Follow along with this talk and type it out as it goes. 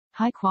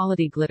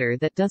High-quality glitter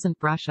that doesn't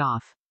brush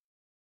off.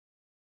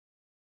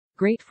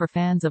 Great for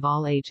fans of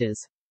all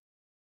ages.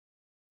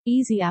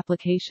 Easy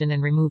application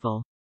and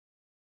removal.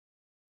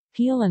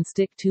 Peel and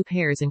stick 2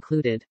 pairs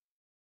included.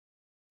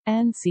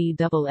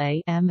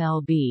 NCAA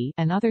MLB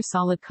and other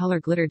solid color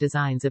glitter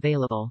designs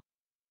available.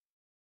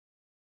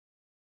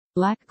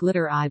 Black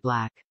glitter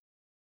EyeBlack.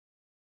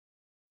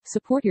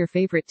 Support your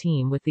favorite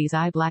team with these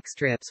EyeBlack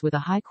strips with a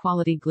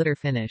high-quality glitter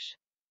finish.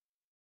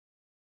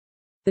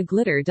 The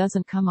glitter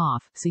doesn't come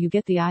off, so you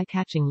get the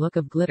eye-catching look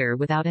of glitter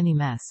without any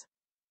mess.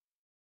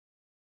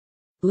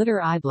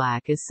 Glitter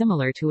EyeBlack is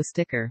similar to a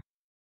sticker.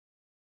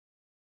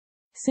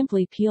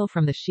 Simply peel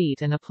from the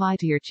sheet and apply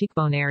to your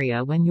cheekbone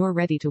area when you're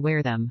ready to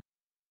wear them.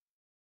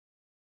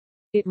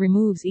 It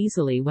removes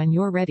easily when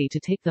you're ready to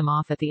take them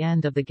off at the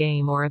end of the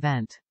game or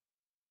event.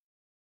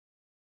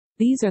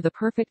 These are the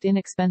perfect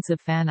inexpensive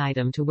fan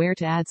item to wear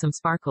to add some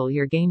sparkle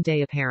your game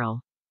day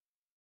apparel.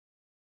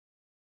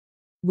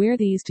 Wear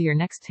these to your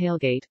next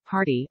tailgate,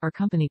 party, or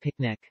company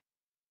picnic.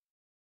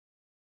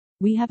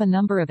 We have a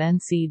number of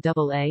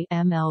NCAA,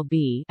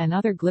 MLB, and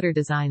other glitter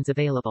designs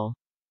available.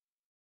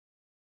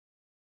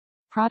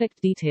 Product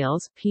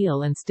details: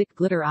 peel and stick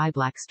glitter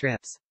EyeBlack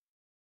strips.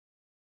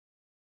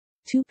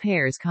 2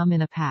 pairs come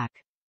in a pack.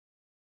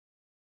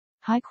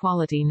 High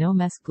quality no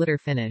mess glitter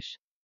finish.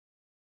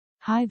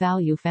 High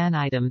value fan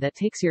item that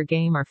takes your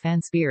game or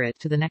fan spirit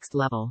to the next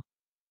level.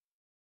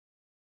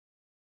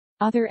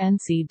 Other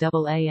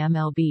NCAA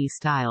MLB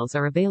styles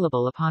are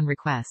available upon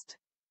request.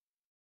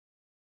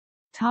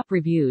 Top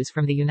reviews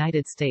from the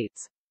United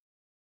States.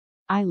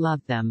 I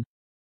love them.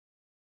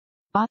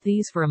 Bought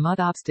these for a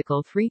mud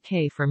obstacle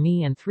 3K for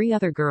me and 3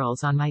 other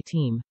girls on my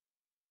team.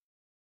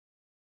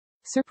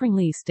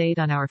 Surprisingly stayed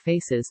on our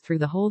faces through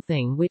the whole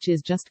thing, which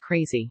is just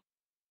crazy.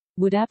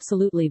 Would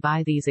absolutely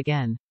buy these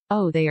again.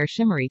 Oh, they are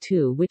shimmery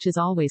too, which is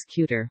always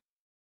cuter.